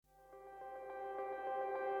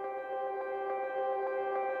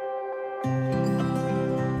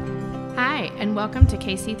and welcome to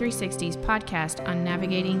KC360's podcast on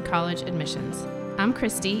navigating college admissions. I'm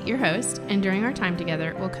Christy, your host, and during our time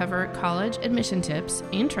together, we'll cover college admission tips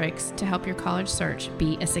and tricks to help your college search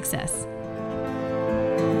be a success.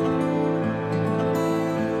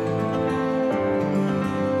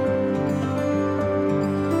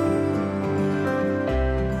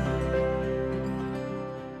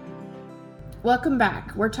 Welcome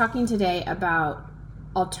back. We're talking today about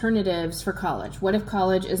alternatives for college. What if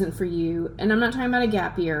college isn't for you? And I'm not talking about a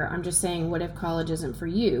gap year. I'm just saying, what if college isn't for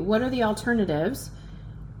you? What are the alternatives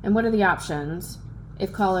and what are the options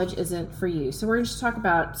if college isn't for you? So we're going to talk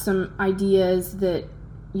about some ideas that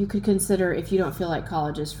you could consider if you don't feel like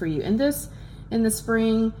college is for you. And this, in the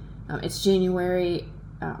spring, it's January,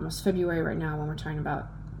 almost February right now when we're talking about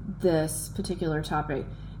this particular topic,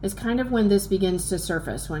 is kind of when this begins to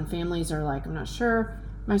surface, when families are like, I'm not sure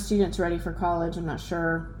my student's ready for college. I'm not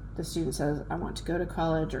sure the student says, I want to go to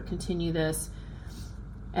college or continue this.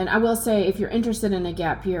 And I will say, if you're interested in a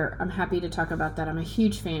gap year, I'm happy to talk about that. I'm a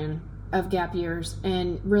huge fan of gap years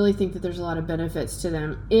and really think that there's a lot of benefits to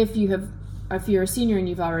them. If you're a senior and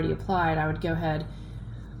you've already applied, I would go ahead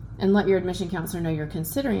and let your admission counselor know you're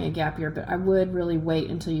considering a gap year, but I would really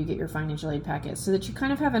wait until you get your financial aid packet so that you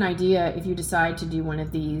kind of have an idea if you decide to do one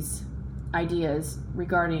of these ideas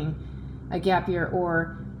regarding a gap year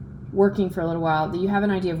or working for a little while, that you have an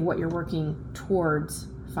idea of what you're working towards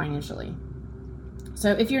financially.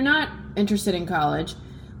 So if you're not interested in college,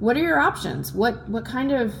 what are your options? What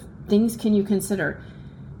kind of things can you consider?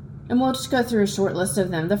 And we'll just go through a short list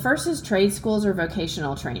of them. The first is trade schools or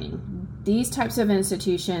vocational training. These types of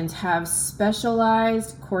institutions have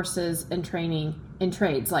specialized courses and training in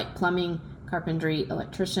trades like plumbing, carpentry,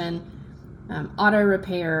 electrician, auto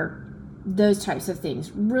repair, those types of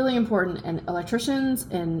things. Really important. And electricians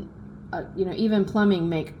and even plumbing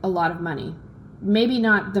make a lot of money. Maybe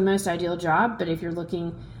not the most ideal job, but if you're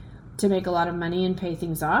looking to make a lot of money and pay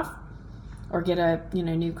things off or get a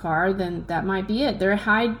new car, then that might be it. They're a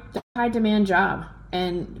high demand job.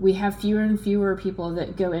 And we have fewer and fewer people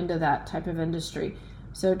that go into that type of industry.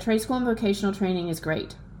 So trade school and vocational training is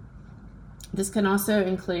great. This can also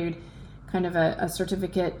include kind of a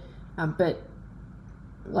certificate, but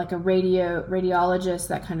like a radiologist,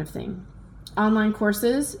 that kind of thing. Online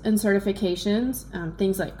courses and certifications,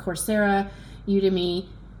 things like Coursera, Udemy,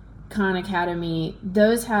 Khan Academy,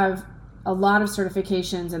 those have a lot of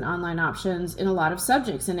certifications and online options in a lot of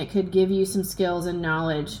subjects, and it could give you some skills and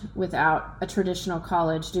knowledge without a traditional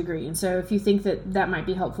college degree. And so if you think that might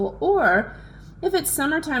be helpful, or if it's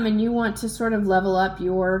summertime and you want to sort of level up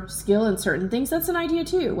your skill in certain things, that's an idea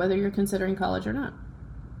too, whether you're considering college or not.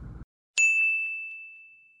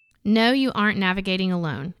 No, you aren't navigating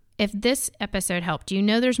alone. If this episode helped you,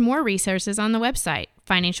 know there's more resources on the website: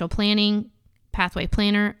 financial planning, pathway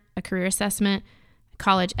planner, a career assessment,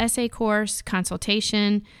 college essay course,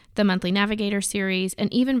 consultation, the monthly Navigator series,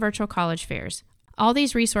 and even virtual college fairs. All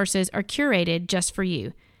these resources are curated just for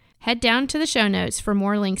you. Head down to the show notes for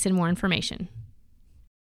more links and more information.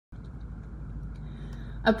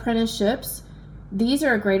 Apprenticeships. These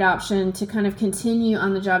are a great option to kind of continue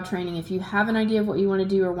on the job training if you have an idea of what you want to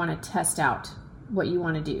do or want to test out what you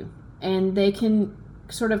want to do. And they can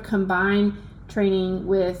sort of combine training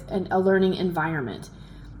with a learning environment.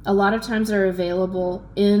 A lot of times they're available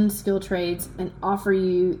in skilled trades and offer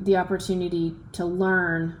you the opportunity to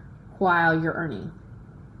learn while you're earning.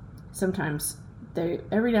 Sometimes,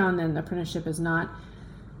 every now and then, the apprenticeship is not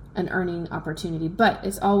an earning opportunity, but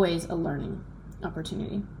it's always a learning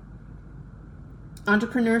opportunity.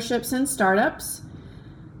 Entrepreneurships and startups.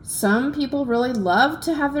 Some people really love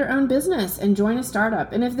to have their own business and join a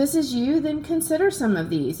startup. And if this is you, then consider some of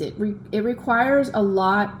these. It requires a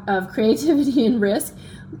lot of creativity and risk,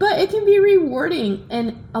 but it can be rewarding.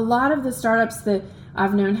 And a lot of the startups that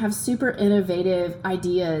I've known have super innovative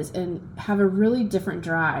ideas and have a really different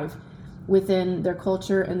drive within their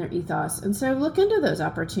culture and their ethos. And so look into those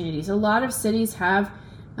opportunities. A lot of cities have,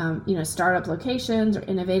 startup locations or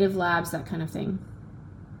innovative labs, that kind of thing.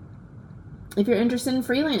 If you're interested in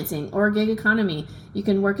freelancing or gig economy, you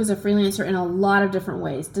can work as a freelancer in a lot of different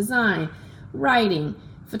ways. Design, writing,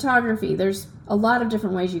 photography. There's a lot of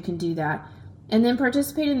different ways you can do that. And then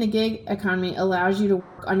participate in the gig economy allows you to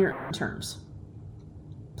work on your own terms.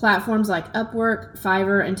 Platforms like Upwork,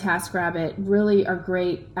 Fiverr, and TaskRabbit really are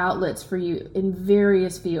great outlets for you in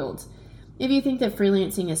various fields if you think that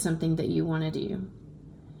freelancing is something that you want to do.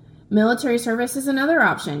 Military service is another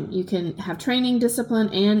option. You can have training, discipline,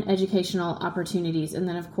 and educational opportunities, and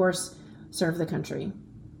then, of course, serve the country.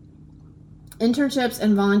 Internships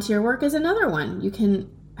and volunteer work is another one. You can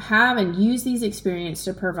have and use these experiences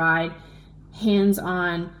to provide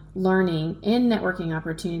hands-on learning and networking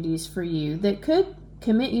opportunities for you that could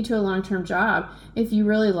commit you to a long-term job if you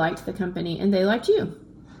really liked the company and they liked you.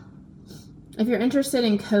 If you're interested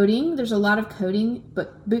in coding, there's a lot of coding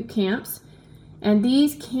boot camps, and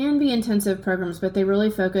these can be intensive programs, but they really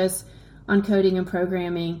focus on coding and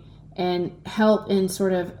programming and help in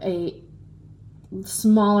sort of a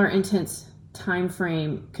smaller, intense time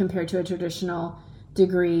frame compared to a traditional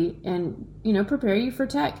degree, and prepare you for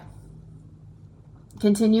tech.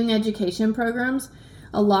 Continuing education programs.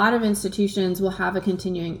 A lot of institutions will have a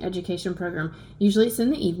continuing education program. Usually it's in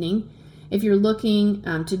the evening if you're looking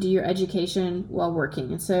to do your education while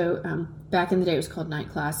working. And so back in the day it was called night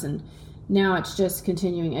class, and now it's just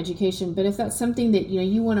continuing education. But if that's something that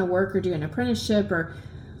you want to work or do an apprenticeship or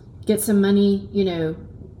get some money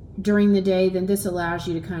during the day, then this allows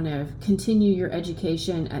you to kind of continue your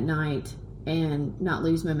education at night and not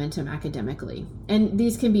lose momentum academically. And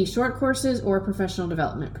these can be short courses or professional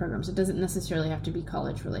development programs. It doesn't necessarily have to be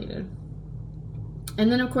college related.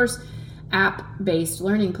 And then of course, app-based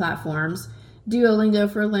learning platforms,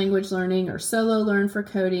 Duolingo for language learning or Solo Learn for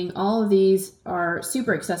coding. All of these are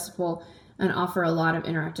super accessible and offer a lot of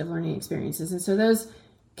interactive learning experiences. And so those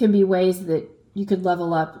can be ways that you could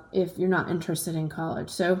level up if you're not interested in college.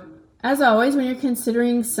 So as always, when you're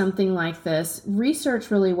considering something like this, research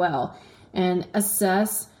really well and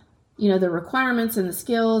assess, the requirements and the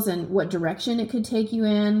skills and what direction it could take you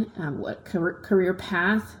in, what career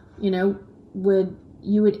path, you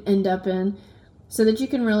would end up in, so that you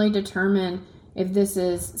can really determine if this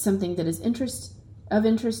is something that is of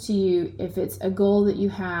interest to you, if it's a goal that you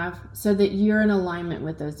have, so that you're in alignment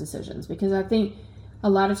with those decisions. Because I think a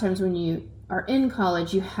lot of times when you are in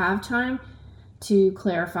college, you have time to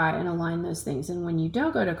clarify and align those things. And when you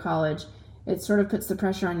don't go to college, it sort of puts the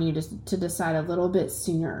pressure on you to decide a little bit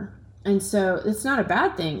sooner. And so it's not a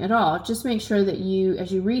bad thing at all. Just make sure that you,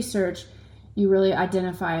 as you research, you really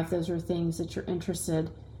identify if those are things that you're interested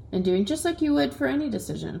in doing, just like you would for any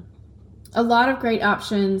decision. A lot of great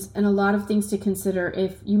options and a lot of things to consider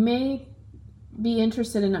if you may be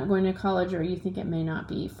interested in not going to college or you think it may not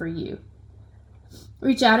be for you.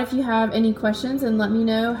 Reach out if you have any questions and let me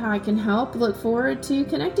know how I can help. Look forward to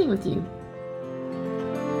connecting with you.